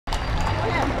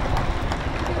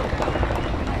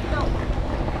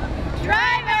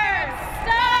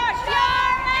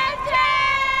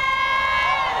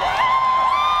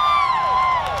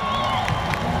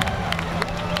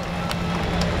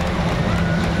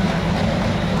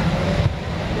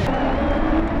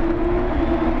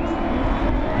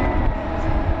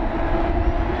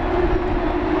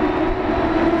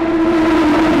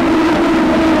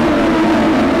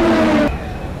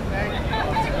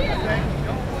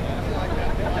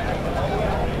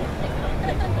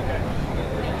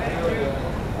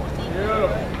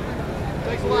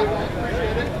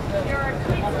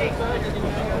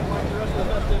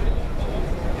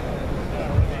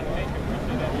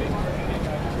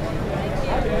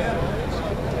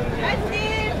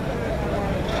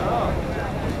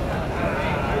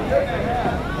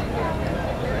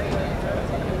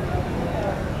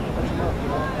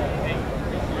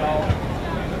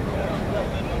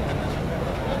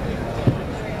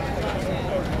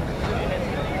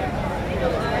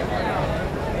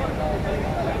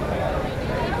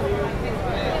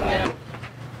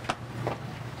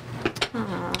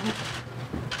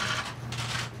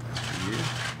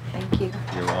Thank you.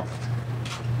 You're welcome.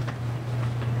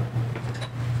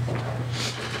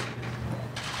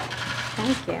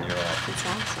 Thank you. You're welcome. That's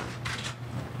awesome.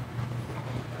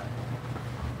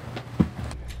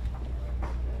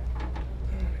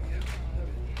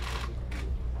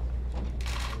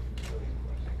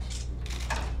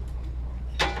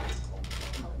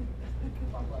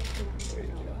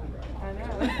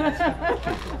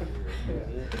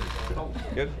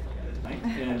 Good.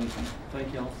 And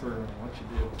thank y'all for what you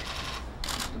do.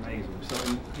 It's amazing. So,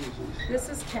 This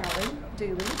is Callie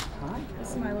Dooley. hi. This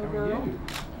is my little How are girl, you?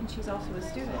 and she's also a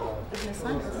student of Miss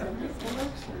Simonds.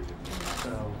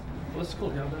 So, well, it's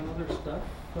cool. Y'all done other stuff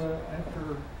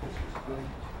after the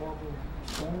horrible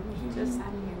storms? Just a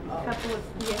couple of,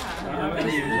 I yeah.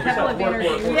 mean, you A just couple have of to work.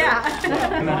 interviews. Yeah.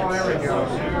 There we go.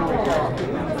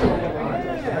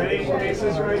 Ready?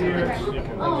 Faces right here.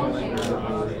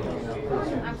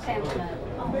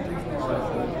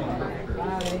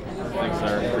 Thanks,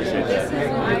 sir. Appreciate This is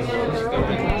that. my little girl,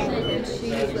 and she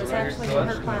was actually in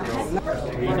her class.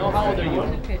 You know, how old are you?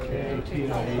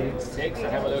 6. I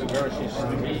have a little girl, she's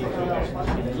 3.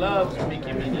 She loves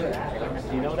Mickey Minnie.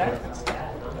 Do you know that?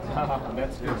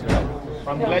 That's good to know.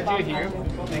 I'm glad you're here.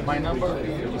 My number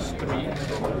is 3.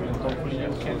 Hopefully you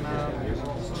can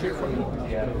cheer for me.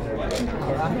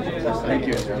 Thank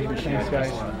you. Thanks,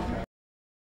 guys.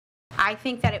 I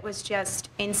think that it was just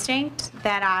instinct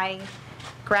that I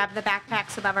grabbed the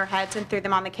backpacks above our heads and threw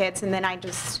them on the kids, and then I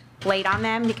just laid on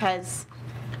them because,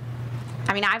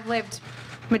 I mean, I've lived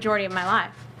majority of my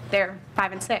life. They're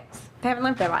 5 and 6. They haven't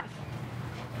lived their life.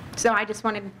 So I just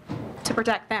wanted to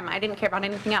protect them. I didn't care about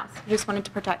anything else. I just wanted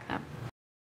to protect them.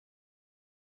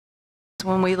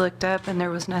 When we looked up and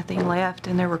there was nothing left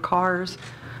and there were cars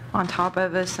on top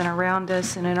of us and around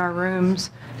us and in our rooms,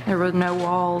 there were no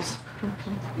walls.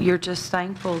 You're just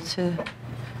thankful to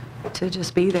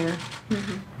just be there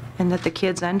and that the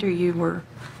kids under you were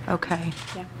okay.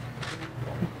 Yeah.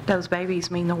 Those babies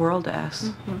mean the world to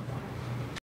us.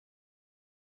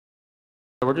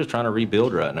 We're just trying to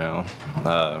rebuild right now.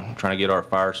 Trying to get our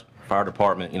fire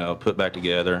department, put back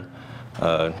together.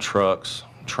 Trucks,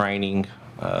 training.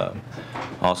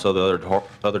 Also, the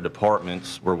other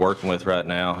departments we're working with right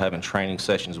now, having training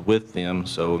sessions with them,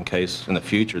 so in case in the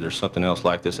future there's something else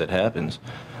like this that happens.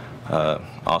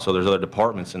 Also, there's other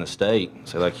departments in the state,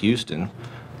 say like Houston.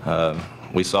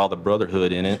 We saw the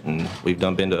brotherhood in it, and we've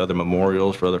been to other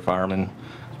memorials for other firemen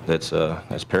that's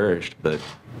perished, but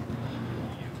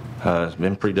it's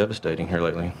been pretty devastating here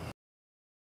lately.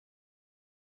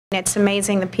 It's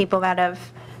amazing the people that have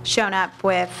shown up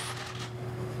with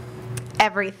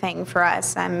everything for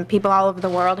us. People all over the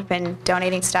world have been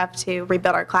donating stuff to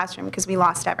rebuild our classroom because we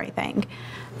lost everything.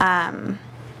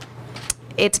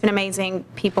 It's been amazing.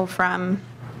 People from,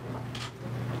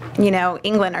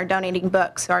 England are donating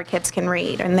books so our kids can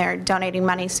read, and they're donating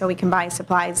money so we can buy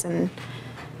supplies, and,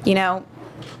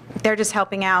 they're just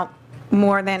helping out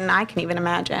more than I can even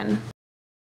imagine.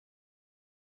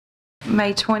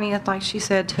 May 20th, like she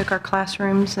said, took our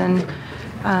classrooms and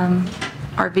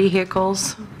our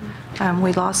vehicles.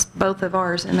 We lost both of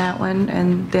ours in that one,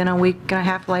 and then a week and a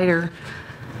half later,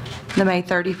 the May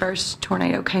 31st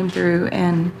tornado came through,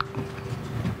 and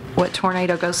what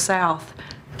tornado goes south,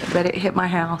 but it hit my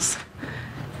house.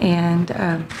 And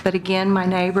but again, my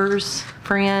neighbors,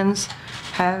 friends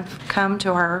have come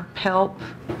to our help.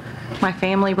 My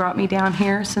family brought me down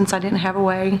here since I didn't have a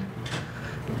way,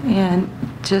 and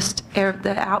just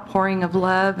the outpouring of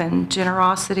love and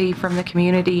generosity from the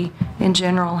community in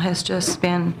general has just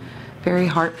been very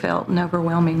heartfelt and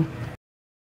overwhelming.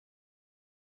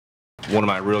 One of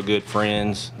my real good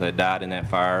friends that died in that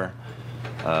fire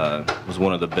was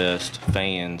one of the best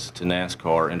fans to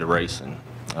NASCAR and to racing.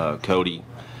 Cody,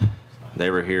 they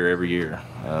were here every year.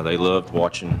 They loved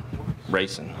watching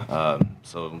racing.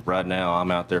 So right now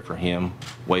I'm out there for him,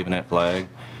 waving that flag,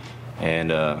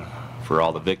 and for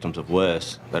all the victims of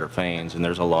West that are fans, and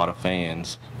there's a lot of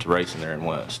fans to racing there in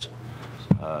West.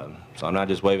 So I'm not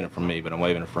just waving it for me, but I'm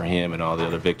waving it for him and all the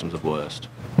other victims of West.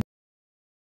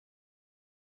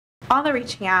 All the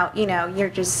reaching out, you're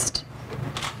just,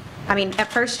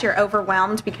 at first you're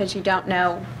overwhelmed because you don't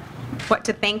know what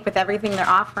to think with everything they're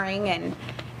offering, and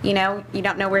you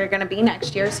don't know where you're going to be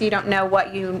next year, so you don't know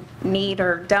what you need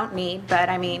or don't need, but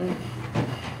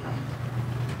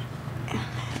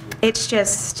it's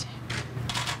just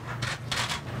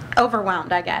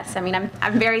overwhelmed, I guess.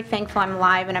 I'm very thankful I'm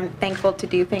alive, and I'm thankful to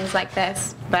do things like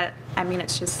this, but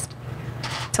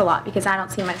it's a lot because I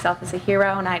don't see myself as a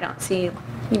hero, and I don't see,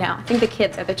 I think the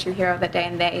kids are the true hero of the day,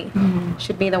 and they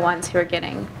should be the ones who are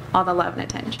getting all the love and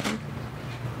attention.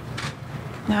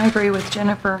 I agree with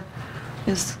Jennifer.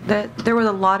 is that there were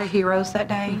a lot of heroes that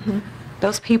day.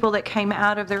 Those people that came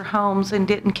out of their homes and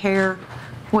didn't care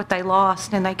what they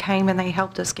lost, and they came and they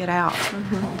helped us get out.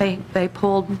 They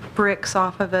pulled bricks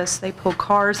off of us, they pulled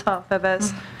cars off of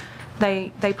us,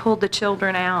 they pulled the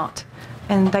children out,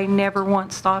 and they never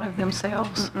once thought of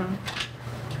themselves.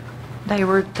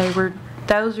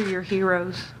 Those are your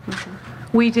heroes.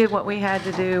 We did what we had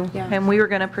to do, and we were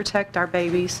going to protect our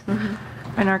babies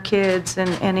and our kids and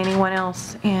anyone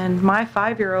else. And my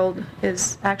 5-year-old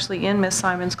is actually in Miss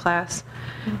Simonds' class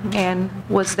and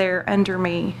was there under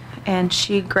me, and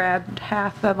she grabbed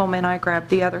half of them and I grabbed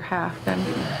the other half.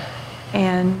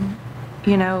 And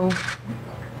you know,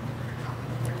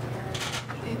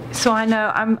 so I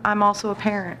know I'm also a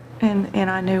parent,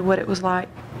 and I knew what it was like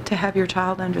to have your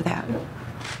child under that.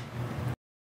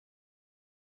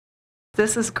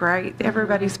 This is great.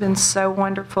 Everybody's been so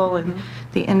wonderful, and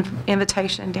the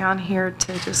invitation down here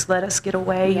to just let us get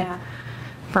away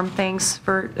from things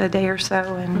for a day or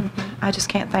so, and I just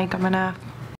can't thank them enough.